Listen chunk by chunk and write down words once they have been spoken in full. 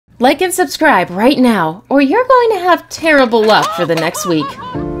Like and subscribe right now, or you're going to have terrible luck for the next week.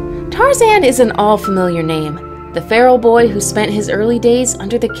 Tarzan is an all-familiar name, the feral boy who spent his early days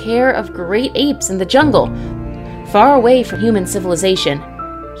under the care of great apes in the jungle, far away from human civilization.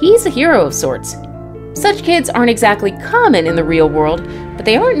 He's a hero of sorts. Such kids aren't exactly common in the real world, but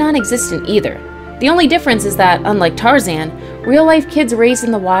they aren't non-existent either. The only difference is that, unlike Tarzan, real-life kids raised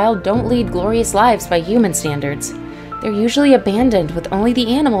in the wild don't lead glorious lives by human standards. They're usually abandoned with only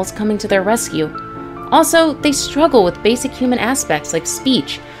the animals coming to their rescue. Also, they struggle with basic human aspects like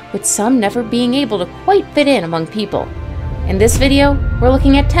speech, with some never being able to quite fit in among people. In this video, we're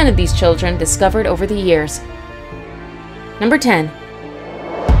looking at 10 of these children discovered over the years. Number 10.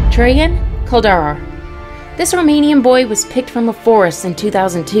 Traian Caldarar. This Romanian boy was picked from a forest in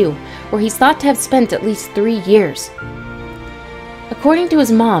 2002, where he's thought to have spent at least 3 years. According to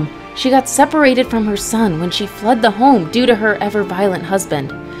his mom, she got separated from her son when she fled the home due to her ever-violent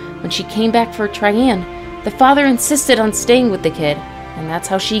husband. When she came back for Traian, the father insisted on staying with the kid, and that's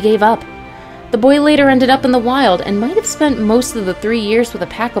how she gave up. The boy later ended up in the wild and might have spent most of the 3 years with a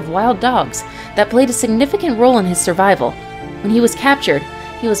pack of wild dogs that played a significant role in his survival. When he was captured,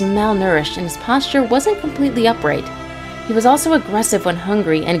 he was malnourished and his posture wasn't completely upright. He was also aggressive when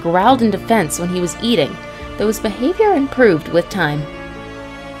hungry and growled in defense when he was eating, though his behavior improved with time.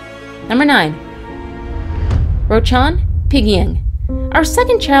 Number 9. Rochan Pigyeng. Our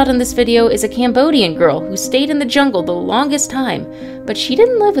second child in this video is a Cambodian girl who stayed in the jungle the longest time, but she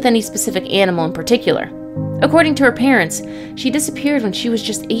didn't live with any specific animal in particular. According to her parents, she disappeared when she was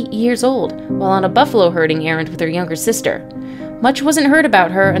just 8 years old while on a buffalo herding errand with her younger sister. Much wasn't heard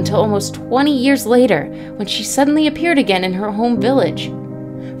about her until almost 20 years later, when she suddenly appeared again in her home village.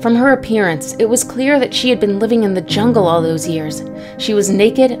 From her appearance, it was clear that she had been living in the jungle all those years. She was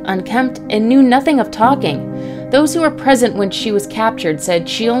naked, unkempt, and knew nothing of talking. Those who were present when she was captured said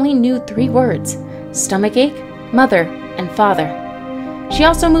she only knew 3 words: stomachache, mother, and father. She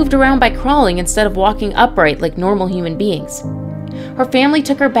also moved around by crawling instead of walking upright like normal human beings. Her family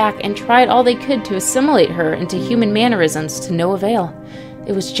took her back and tried all they could to assimilate her into human mannerisms to no avail.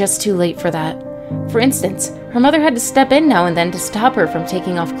 It was just too late for that. For instance, her mother had to step in now and then to stop her from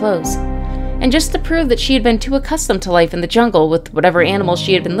taking off clothes. And just to prove that she had been too accustomed to life in the jungle with whatever animals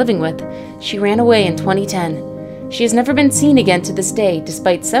she had been living with, she ran away in 2010. She has never been seen again to this day,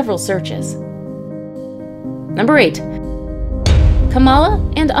 despite several searches. Number 8. Kamala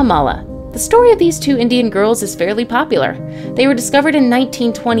and Amala. The story of these 2 Indian girls is fairly popular. They were discovered in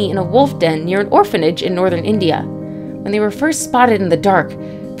 1920 in a wolf den near an orphanage in northern India. When they were first spotted in the dark,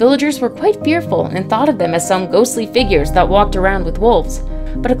 villagers were quite fearful and thought of them as some ghostly figures that walked around with wolves.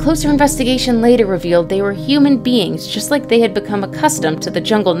 But a closer investigation later revealed they were human beings, just like they had become accustomed to the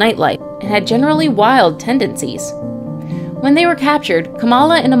jungle nightlife and had generally wild tendencies. When they were captured,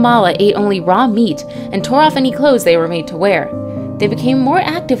 Kamala and Amala ate only raw meat and tore off any clothes they were made to wear. They became more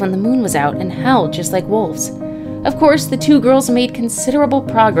active when the moon was out and howled just like wolves. Of course, the 2 girls made considerable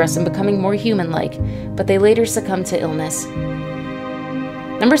progress in becoming more human-like, but they later succumbed to illness.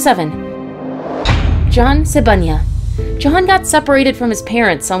 Number 7. John Sibanya. John got separated from his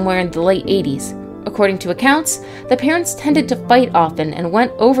parents somewhere in the late 80s. According to accounts, the parents tended to fight often and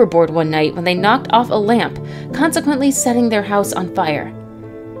went overboard one night when they knocked off a lamp, consequently setting their house on fire.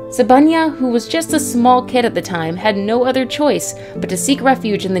 Sibanya, who was just a small kid at the time, had no other choice but to seek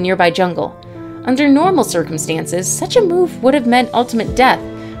refuge in the nearby jungle. Under normal circumstances, such a move would have meant ultimate death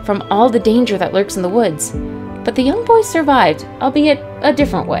from all the danger that lurks in the woods. But the young boy survived, albeit a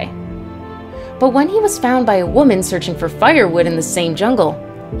different way. But when he was found by a woman searching for firewood in the same jungle,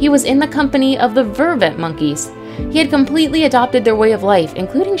 he was in the company of the vervet monkeys. He had completely adopted their way of life,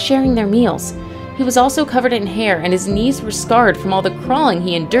 including sharing their meals. He was also covered in hair and his knees were scarred from all the crawling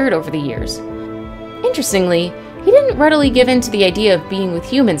he endured over the years. Interestingly, he didn't readily give in to the idea of being with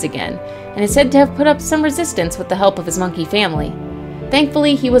humans again, and is said to have put up some resistance with the help of his monkey family.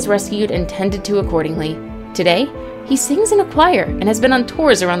 Thankfully, he was rescued and tended to accordingly. Today, he sings in a choir and has been on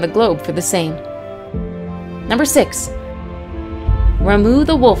tours around the globe for the same. Number 6. Ramu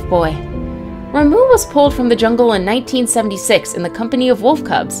the Wolf Boy. Ramu was pulled from the jungle in 1976 in the company of wolf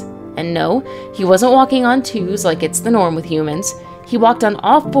cubs. And no, he wasn't walking on 2s like it's the norm with humans. He walked on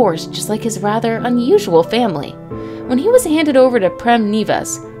all 4s just like his rather unusual family. When he was handed over to Prem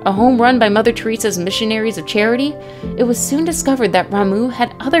Nivas, a home run by Mother Teresa's Missionaries of Charity, it was soon discovered that Ramu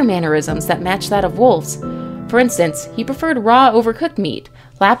had other mannerisms that matched that of wolves. For instance, he preferred raw overcooked meat,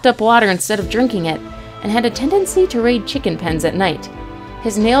 lapped up water instead of drinking it, and had a tendency to raid chicken pens at night.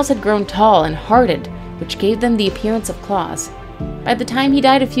 His nails had grown tall and hardened, which gave them the appearance of claws. By the time he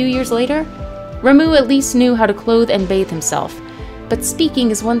died a few years later, Ramu at least knew how to clothe and bathe himself. but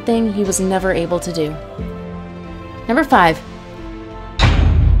speaking is one thing he was never able to do. Number 5.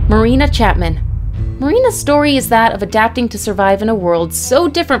 Marina Chapman. Marina's story is that of adapting to survive in a world so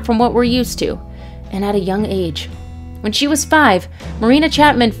different from what we're used to, and at a young age. When she was 5, Marina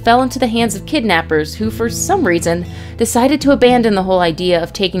Chapman fell into the hands of kidnappers who, for some reason, decided to abandon the whole idea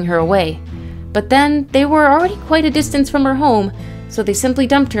of taking her away. But then, they were already quite a distance from her home, so they simply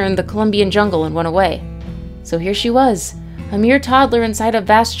dumped her in the Colombian jungle and went away. So here she was, a mere toddler inside a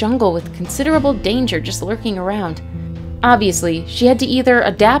vast jungle with considerable danger just lurking around. Obviously, she had to either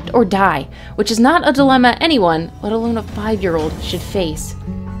adapt or die, which is not a dilemma anyone, let alone a 5-year-old, should face.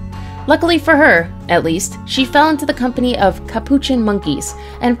 Luckily for her, at least, she fell into the company of capuchin monkeys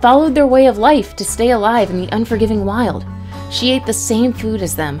and followed their way of life to stay alive in the unforgiving wild. She ate the same food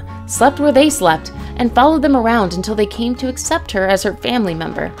as them, slept where they slept, and followed them around until they came to accept her as her family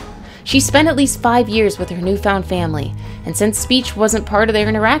member. She spent at least 5 years with her newfound family, and since speech wasn't part of their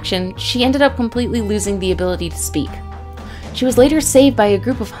interaction, she ended up completely losing the ability to speak. She was later saved by a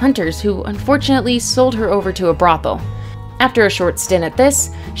group of hunters who unfortunately sold her over to a brothel. After a short stint at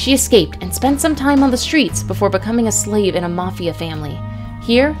this, she escaped and spent some time on the streets before becoming a slave in a mafia family.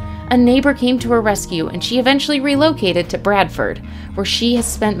 Here, a neighbor came to her rescue and she eventually relocated to Bradford, where she has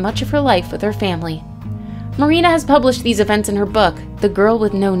spent much of her life with her family. Marina has published these events in her book, The Girl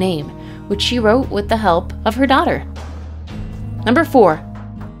with No Name, which she wrote with the help of her daughter. Number 4.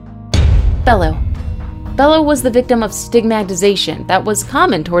 Bello. Bello was the victim of stigmatization that was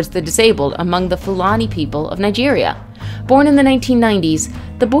common towards the disabled among the Fulani people of Nigeria. Born in the 1990s,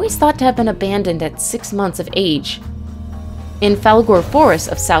 the boy is thought to have been abandoned at 6 months of age in Falgore Forest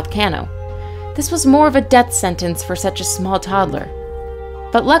of South Kano. This was more of a death sentence for such a small toddler.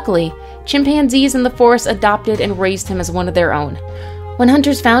 But luckily, chimpanzees in the forest adopted and raised him as one of their own. When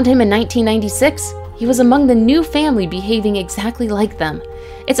hunters found him in 1996, he was among the new family behaving exactly like them.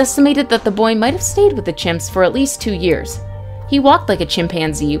 It's estimated that the boy might have stayed with the chimps for at least 2 years. He walked like a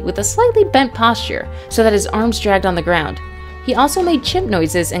chimpanzee with a slightly bent posture so that his arms dragged on the ground. He also made chimp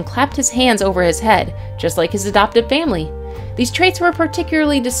noises and clapped his hands over his head, just like his adopted family. These traits were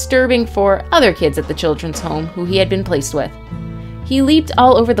particularly disturbing for other kids at the children's home who he had been placed with. He leaped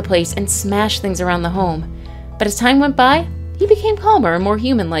all over the place and smashed things around the home, but as time went by, he became calmer and more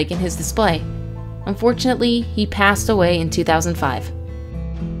human-like in his display. Unfortunately, he passed away in 2005.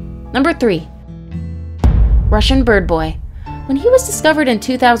 Number 3. Russian Bird Boy. When he was discovered in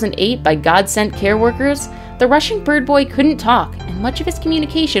 2008 by God-sent care workers, the Russian bird boy couldn't talk, and much of his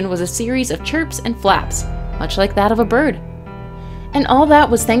communication was a series of chirps and flaps, much like that of a bird. And all that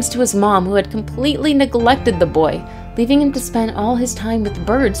was thanks to his mom, who had completely neglected the boy, leaving him to spend all his time with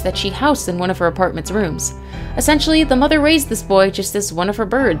birds that she housed in one of her apartment's rooms. Essentially, the mother raised this boy just as one of her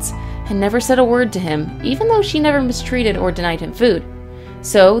birds, and never said a word to him, even though she never mistreated or denied him food.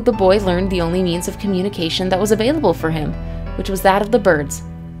 So, the boy learned the only means of communication that was available for him, which was that of the birds.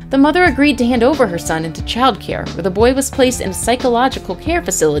 The mother agreed to hand over her son into childcare, where the boy was placed in a psychological care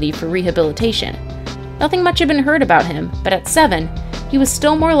facility for rehabilitation. Nothing much had been heard about him, but at 7, he was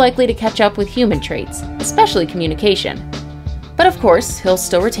still more likely to catch up with human traits, especially communication. But of course, he'll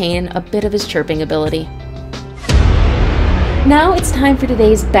still retain a bit of his chirping ability. Now it's time for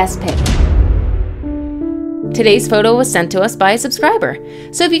today's best pick. Today's photo was sent to us by a subscriber,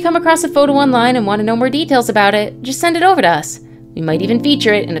 so if you come across a photo online and want to know more details about it, just send it over to us. We might even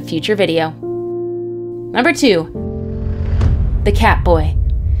feature it in a future video. Number 2. The Cat Boy.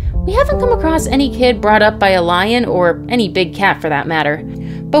 We haven't come across any kid brought up by a lion, or any big cat for that matter,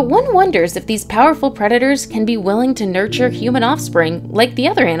 but one wonders if these powerful predators can be willing to nurture human offspring like the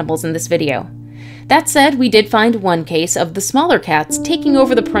other animals in this video. That said, we did find one case of the smaller cats taking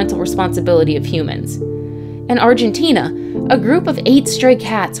over the parental responsibility of humans. In Argentina, a group of 8 stray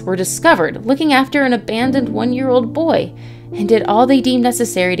cats were discovered looking after an abandoned 1-year-old boy and did all they deemed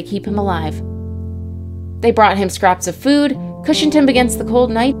necessary to keep him alive. They brought him scraps of food, cushioned him against the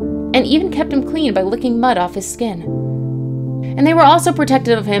cold night, and even kept him clean by licking mud off his skin. And they were also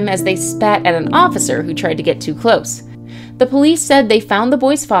protective of him as they spat at an officer who tried to get too close. The police said they found the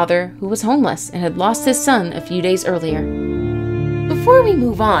boy's father, who was homeless and had lost his son a few days earlier. Before we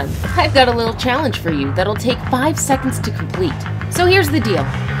move on, I've got a little challenge for you that'll take 5 seconds to complete. So here's the deal.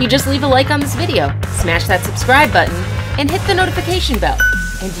 You just leave a like on this video, smash that subscribe button, and hit the notification bell,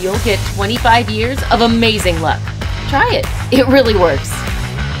 and you'll get 25 years of amazing luck. Try it. It really works.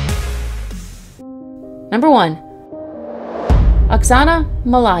 Number 1. Oksana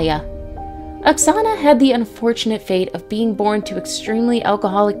Malaya. Oksana had the unfortunate fate of being born to extremely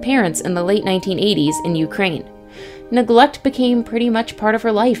alcoholic parents in the late 1980s in Ukraine. Neglect became pretty much part of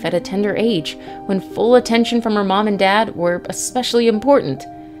her life at a tender age, when full attention from her mom and dad were especially important.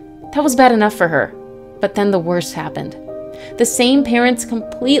 That was bad enough for her, but then the worst happened. The same parents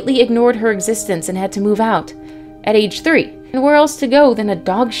completely ignored her existence and had to move out. At age 3, and where else to go than a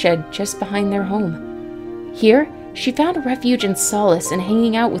dog shed just behind their home? Here, she found refuge and solace in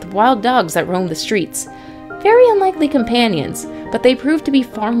hanging out with wild dogs that roamed the streets. Very unlikely companions, but they proved to be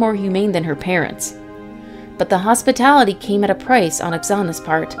far more humane than her parents. But the hospitality came at a price on Oksana's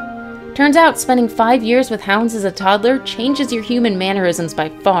part. Turns out spending 5 years with hounds as a toddler changes your human mannerisms by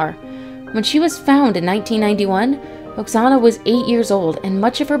far. When she was found in 1991, Oksana was 8 years old, and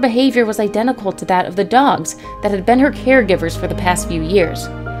much of her behavior was identical to that of the dogs that had been her caregivers for the past few years.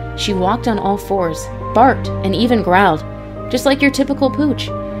 She walked on all fours, barked, and even growled, just like your typical pooch.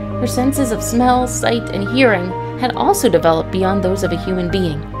 Her senses of smell, sight, and hearing had also developed beyond those of a human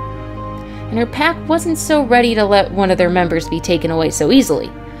being. And her pack wasn't so ready to let one of their members be taken away so easily.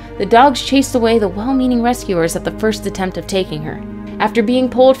 The dogs chased away the well-meaning rescuers at the first attempt of taking her. After being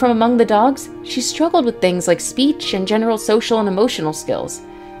pulled from among the dogs, she struggled with things like speech and general social and emotional skills.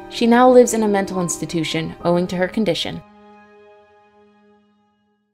 She now lives in a mental institution owing to her condition.